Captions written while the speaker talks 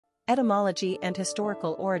Etymology and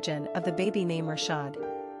historical origin of the baby name Rashad.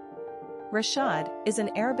 Rashad is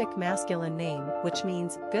an Arabic masculine name which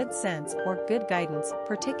means good sense or good guidance,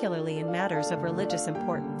 particularly in matters of religious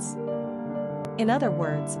importance. In other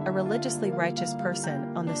words, a religiously righteous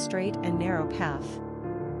person on the straight and narrow path.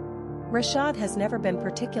 Rashad has never been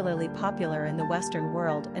particularly popular in the Western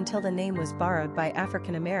world until the name was borrowed by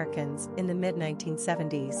African Americans in the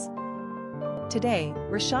mid-1970s. Today,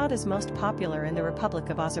 Rashad is most popular in the Republic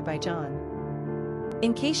of Azerbaijan.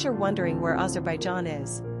 In case you're wondering where Azerbaijan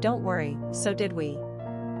is, don't worry, so did we.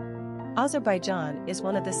 Azerbaijan is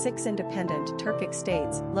one of the 6 independent Turkic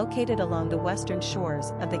states located along the western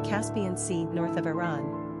shores of the Caspian Sea north of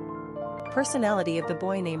Iran. Personality of the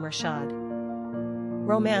boy named Rashad.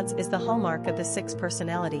 Romance is the hallmark of the 6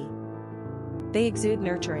 personality. They exude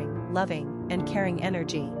nurturing, loving, and caring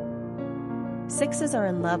energy. 6s are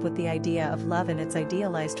in love with the idea of love in its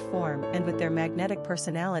idealized form, and with their magnetic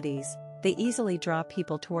personalities, they easily draw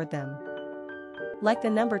people toward them. Like the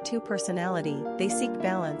number 2 personality, they seek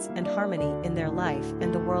balance and harmony in their life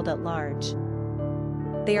and the world at large.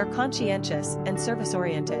 They are conscientious and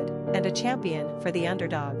service-oriented, and a champion for the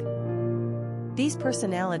underdog. These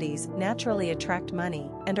personalities naturally attract money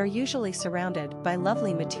and are usually surrounded by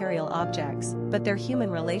lovely material objects, but their human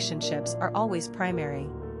relationships are always primary.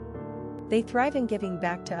 They thrive in giving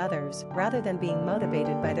back to others rather than being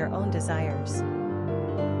motivated by their own desires.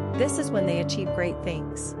 This is when they achieve great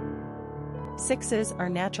things. 6s are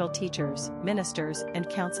natural teachers, ministers, and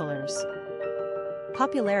counselors.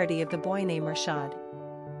 Popularity of the boy named Rashad.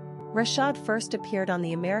 Rashad first appeared on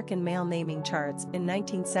the American male naming charts in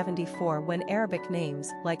 1974 when Arabic names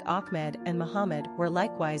like Ahmed and Muhammad were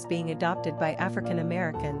likewise being adopted by African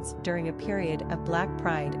Americans during a period of Black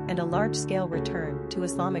pride and a large-scale return to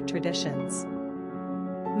Islamic traditions.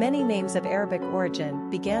 Many names of Arabic origin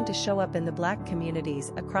began to show up in the Black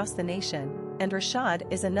communities across the nation, and Rashad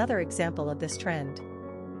is another example of this trend.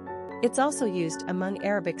 It's also used among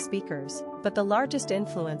Arabic speakers, but the largest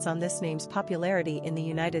influence on this name's popularity in the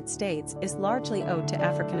United States is largely owed to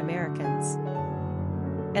African Americans.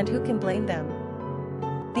 And who can blame them?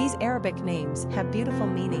 These Arabic names have beautiful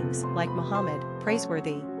meanings like Muhammad,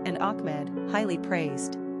 praiseworthy, and Ahmed, highly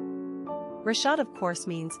praised. Rashad of course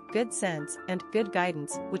means good sense and good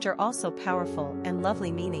guidance, which are also powerful and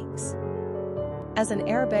lovely meanings. As an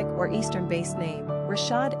Arabic or Eastern-based name,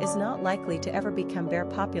 Rashad is not likely to ever become very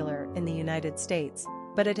popular in the United States,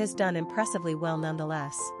 but it has done impressively well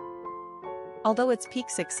nonetheless. Although its peak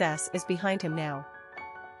success is behind him now.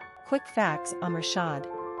 Quick facts on Rashad.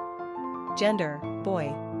 Gender,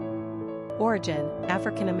 boy. Origin,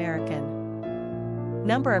 African American.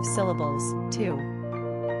 Number of syllables, 2.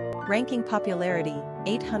 Ranking popularity,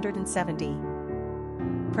 870.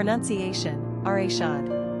 Pronunciation,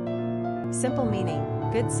 Rashad. Simple meaning,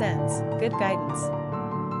 good sense, good guidance.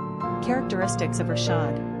 Characteristics of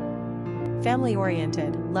Rashad.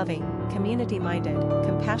 Family-oriented, loving, community-minded,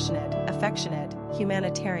 compassionate, affectionate,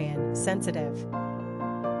 humanitarian, sensitive.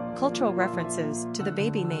 Cultural references to the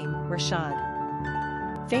baby name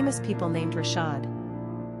Rashad. Famous people named Rashad.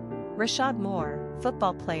 Rashad Moore,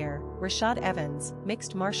 football player; Rashad Evans,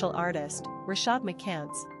 mixed martial artist; Rashad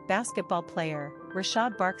McCants, basketball player;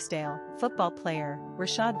 Rashad Barksdale, football player;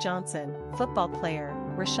 Rashad Johnson, football player;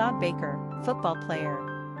 Rashad Baker, football player;